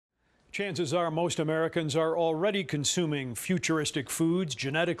Chances are most Americans are already consuming futuristic foods.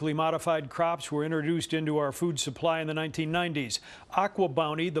 Genetically modified crops were introduced into our food supply in the 1990s.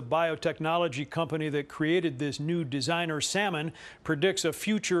 AquaBounty, the biotechnology company that created this new designer salmon, predicts a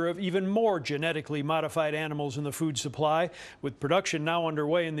future of even more genetically modified animals in the food supply. With production now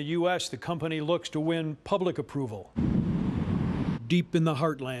underway in the U.S., the company looks to win public approval. Deep in the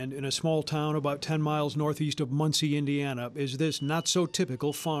heartland, in a small town about 10 miles northeast of Muncie, Indiana, is this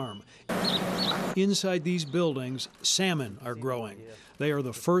not-so-typical farm. Inside these buildings, salmon are growing. They are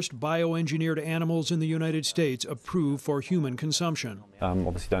the first bioengineered animals in the United States approved for human consumption.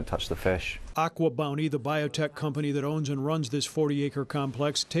 Obviously don't touch the fish. AquaBounty, the biotech company that owns and runs this 40-acre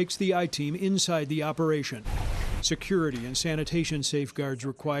complex, takes the I-team inside the operation. Security and sanitation safeguards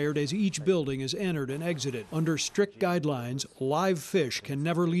required as each building is entered and exited. Under strict guidelines, live fish can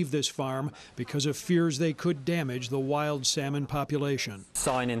never leave this farm because of fears they could damage the wild salmon population.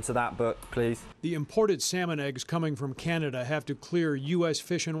 Sign into that book, please. The imported salmon eggs coming from Canada have to clear U.S.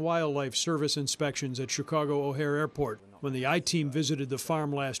 Fish and Wildlife Service inspections at Chicago O'Hare Airport. When the I-team visited the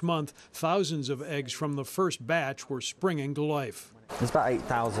farm last month, thousands of eggs from the first batch were springing to life. There's about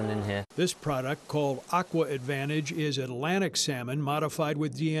 8,000 in here. This product, called AquaAdvantage, is Atlantic salmon modified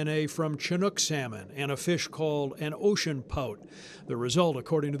with DNA from Chinook salmon and a fish called an ocean pout. The result,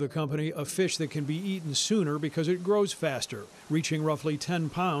 according to the company, a fish that can be eaten sooner because it grows faster, reaching roughly 10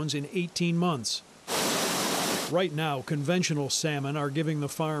 pounds in 18 months. Right now, conventional salmon are giving the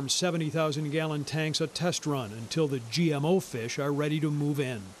farm 70,000-gallon tanks a test run until the GMO fish are ready to move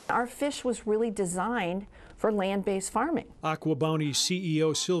in. Our fish was really designed for land-based farming. AquaBounty's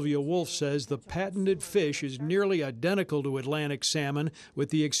CEO Sylvia Wulf says the patented fish is nearly identical to Atlantic salmon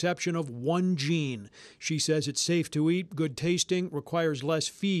with the exception of one gene. She says it's safe to eat, good tasting, requires less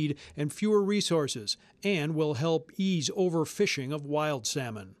feed and fewer resources, and will help ease overfishing of wild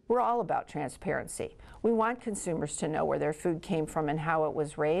salmon. We're all about transparency. We want consumers to know where their food came from and how it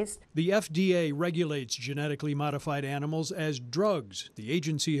was raised. The FDA regulates genetically modified animals as drugs. The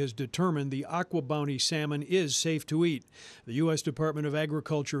agency has determined the AquaBounty salmon is safe to eat. The U.S. Department of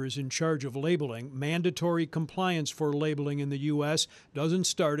Agriculture is in charge of labeling. Mandatory compliance for labeling in the U.S. doesn't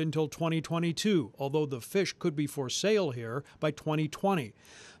start until 2022, although the fish could be for sale here by 2020.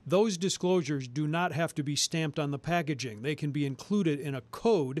 Those disclosures do not have to be stamped on the packaging. They can be included in a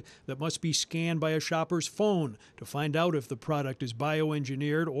code that must be scanned by a shopper's phone to find out if the product is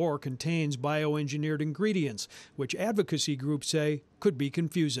bioengineered or contains bioengineered ingredients, which advocacy groups say could be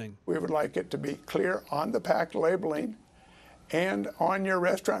confusing. We would like it to be clear on the pack labeling and on your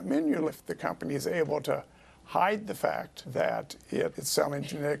restaurant menu. If the company is able to hide the fact that it's selling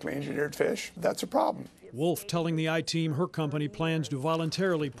genetically engineered fish, that's a problem. Wulf telling the I-team her company plans to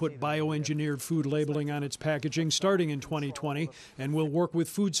voluntarily put bioengineered food labeling on its packaging starting in 2020 and will work with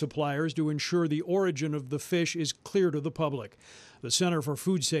food suppliers to ensure the origin of the fish is clear to the public. The Center for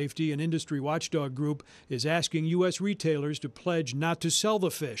Food Safety, an industry watchdog group, is asking U.S. retailers to pledge not to sell the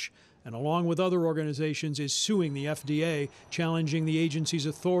fish, and along with other organizations is suing the FDA, challenging the agency's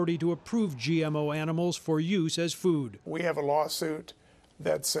authority to approve GMO animals for use as food. We have a lawsuit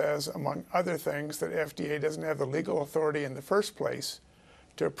that says, among other things, that FDA doesn't have the legal authority in the first place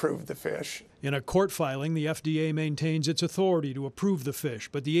to approve the fish. In a court filing, the FDA maintains its authority to approve the fish,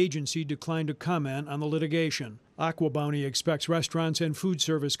 but the agency declined to comment on the litigation. AquaBounty expects restaurants and food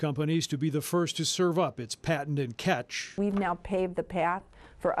service companies to be the first to serve up its patented catch. We've now paved the path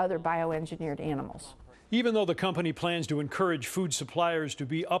for other bioengineered animals. Even though the company plans to encourage food suppliers to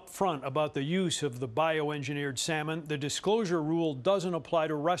be upfront about the use of the bioengineered salmon, the disclosure rule doesn't apply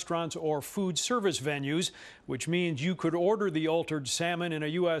to restaurants or food service venues, which means you could order the altered salmon in a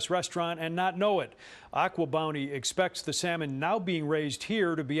U.S. restaurant and not know it. AquaBounty expects the salmon now being raised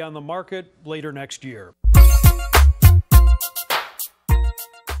here to be on the market later next year.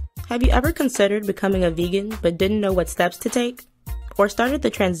 Have you ever considered becoming a vegan but didn't know what steps to take? Or started the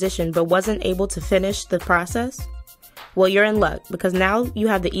transition but wasn't able to finish the process? Well, you're in luck because now you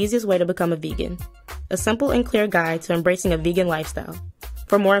have the easiest way to become a vegan. A simple and clear guide to embracing a vegan lifestyle.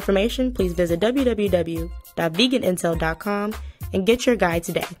 For more information, please visit www.veganintel.com and get your guide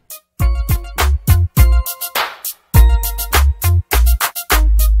today.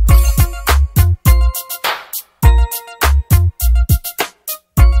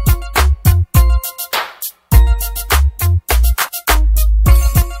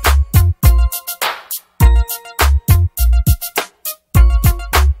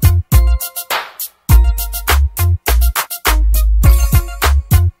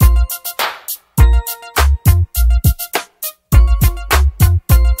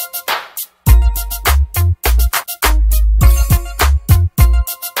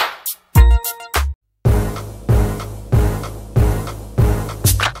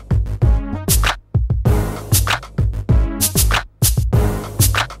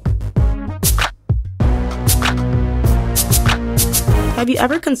 Have you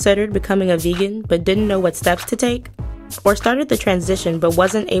ever considered becoming a vegan but didn't know what steps to take? Or started the transition but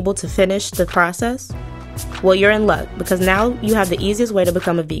wasn't able to finish the process? Well, you're in luck because now you have the easiest way to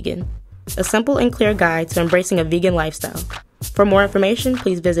become a vegan. A simple and clear guide to embracing a vegan lifestyle. For more information,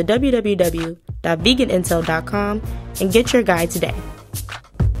 please visit www.veganintel.com and get your guide today.